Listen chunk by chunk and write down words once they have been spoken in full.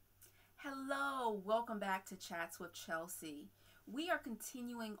Hello, welcome back to Chats with Chelsea. We are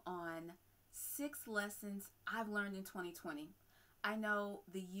continuing on 6 lessons I've learned in 2020. I know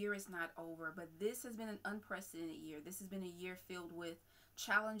the year is not over, but this has been an unprecedented year. This has been a year filled with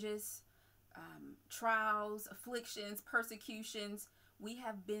challenges, trials, afflictions, persecutions. We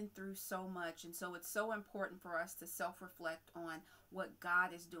have been through so much, and so it's so important for us to self-reflect on what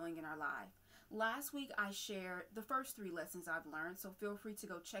God is doing in our life. Last week I shared the first 3 lessons I've learned, so feel free to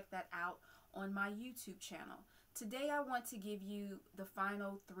go check that out on my YouTube channel. Today I want to give you the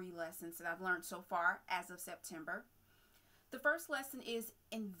final 3 lessons that I've learned so far as of September. The first lesson is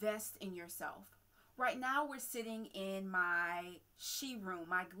invest in yourself. Right now we're sitting in my she room,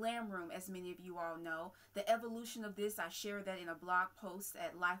 my glam room, as many of you all know. The evolution of this, I shared that in a blog post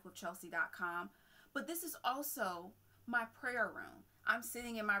at lifewithchelsea.com. But this is also my prayer room. I'm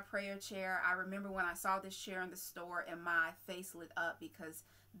sitting in my prayer chair. I remember when I saw this chair in the store and my face lit up because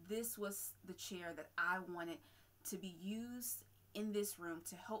this was the chair that I wanted to be used in this room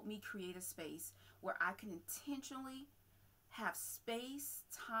to help me create a space where I can intentionally have space,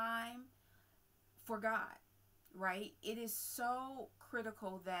 time for God, right? It is so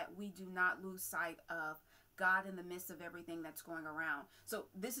critical that we do not lose sight of God in the midst of everything that's going around. So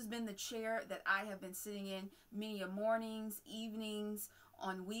this has been the chair that I have been sitting in many mornings, evenings,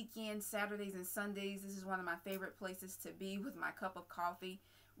 on weekends, Saturdays and Sundays. This is one of my favorite places to be with my cup of coffee,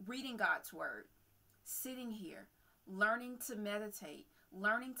 reading God's word, sitting here, learning to meditate,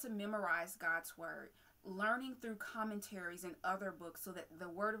 learning to memorize God's word, learning through commentaries and other books so that the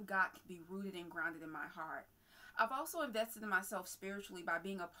word of God can be rooted and grounded in my heart. I've also invested in myself spiritually by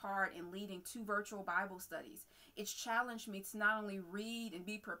being a part and leading 2 virtual Bible studies. It's challenged me to not only read and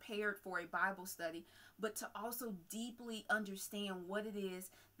be prepared for a Bible study, but to also deeply understand what it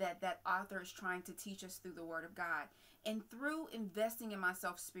is that that author is trying to teach us through the Word of God. And through investing in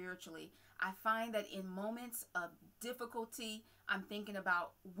myself spiritually, I find that in moments of difficulty, I'm thinking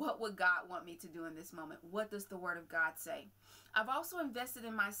about what would God want me to do in this moment? What does the Word of God say? I've also invested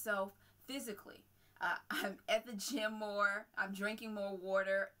in myself physically. I'm at the gym more, I'm drinking more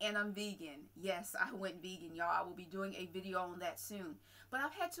water, and I'm vegan. Yes, I went vegan, y'all. I will be doing a video on that soon. But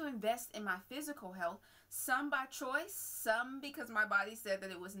I've had to invest in my physical health, some by choice, some because my body said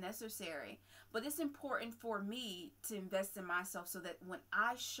that it was necessary. But it's important for me to invest in myself so that when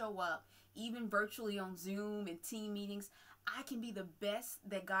I show up, even virtually on Zoom and team meetings, I can be the best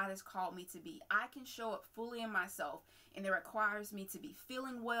that God has called me to be. I can show up fully in myself, and it requires me to be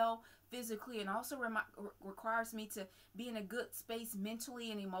feeling well physically, and also requires me to be in a good space mentally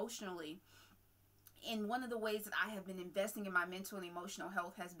and emotionally. And one of the ways that I have been investing in my mental and emotional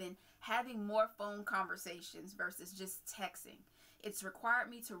health has been having more phone conversations versus just texting. It's required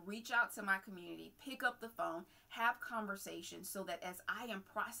me to reach out to my community, pick up the phone, have conversations so that as I am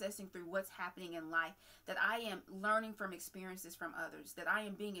processing through what's happening in life, that I am learning from experiences from others, that I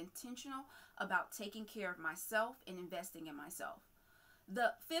am being intentional about taking care of myself and investing in myself.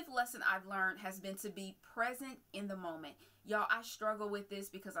 The 5th lesson I've learned has been to be present in the moment. Y'all, I struggle with this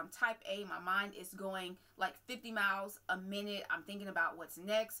because I'm type A. My mind is going like 50 miles a minute. I'm thinking about what's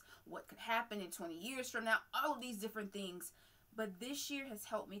next, what could happen in 20 years from now, all of these different things. But this year has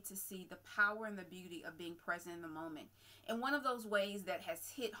helped me to see the power and the beauty of being present in the moment. And one of those ways that has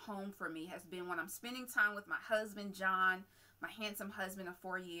hit home for me has been when I'm spending time with my husband, John, my handsome husband of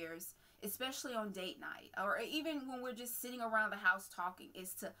 4 years, especially on date night, or even when we're just sitting around the house talking,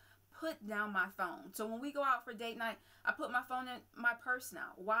 is to put down my phone. So when we go out for date night, I put my phone in my purse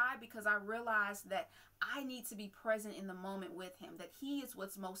now. Why? Because I realized that I need to be present in the moment with him, that he is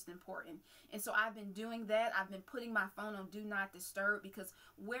what's most important. And so I've been doing that. I've been putting my phone on Do Not Disturb because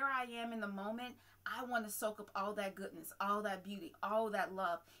where I am in the moment, I want to soak up all that goodness, all that beauty, all that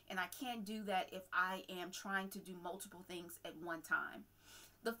love. And I can't do that if I am trying to do multiple things at one time.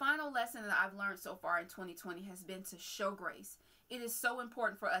 The final lesson that I've learned so far in 2020 has been to show grace. It is so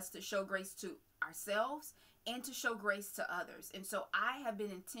important for us to show grace to ourselves and to show grace to others. And so I have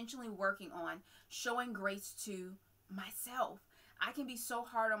been intentionally working on showing grace to myself. I can be so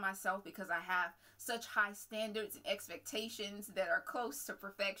hard on myself because I have such high standards and expectations that are close to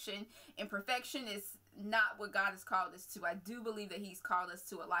perfection. And perfection is not what God has called us to. I do believe that He's called us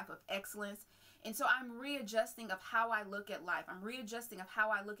to a life of excellence. And so I'm readjusting of how I look at life. I'm readjusting of how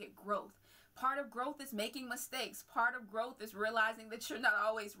I look at growth. Part of growth is making mistakes. Part of growth is realizing that you're not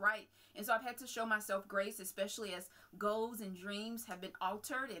always right. And so I've had to show myself grace, especially as goals and dreams have been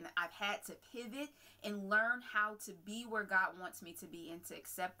altered, and I've had to pivot and learn how to be where God wants me to be and to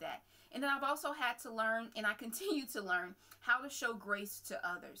accept that. And then I've also had to learn, and I continue to learn, how to show grace to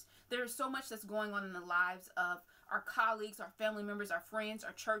others. There is so much that's going on in the lives of our colleagues, our family members, our friends,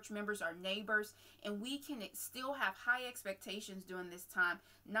 our church members, our neighbors, and we can still have high expectations during this time,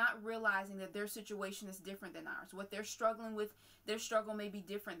 not realizing that their situation is different than ours. What they're struggling with, their struggle may be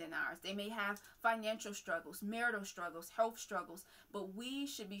different than ours. They may have financial struggles, marital struggles, health struggles, but we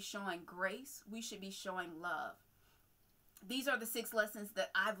should be showing grace. We should be showing love. These are the 6 lessons that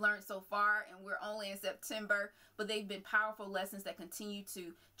I've learned so far, and we're only in September, but they've been powerful lessons that continue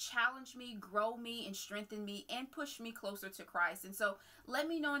to challenge me, grow me, and strengthen me, and push me closer to Christ. And so let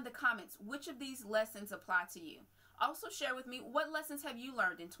me know in the comments which of these lessons apply to you. Also share with me, what lessons have you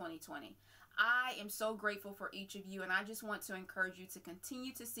learned in 2020? I am so grateful for each of you, and I just want to encourage you to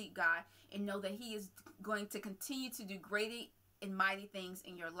continue to seek God and know that He is going to continue to do great and mighty things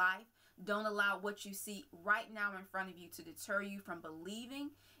in your life. Don't allow what you see right now in front of you to deter you from believing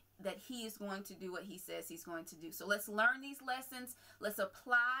that He is going to do what He says He's going to do. So let's learn these lessons. Let's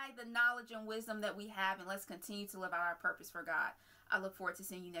apply the knowledge and wisdom that we have, and let's continue to live out our purpose for God. I look forward to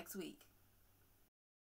seeing you next week.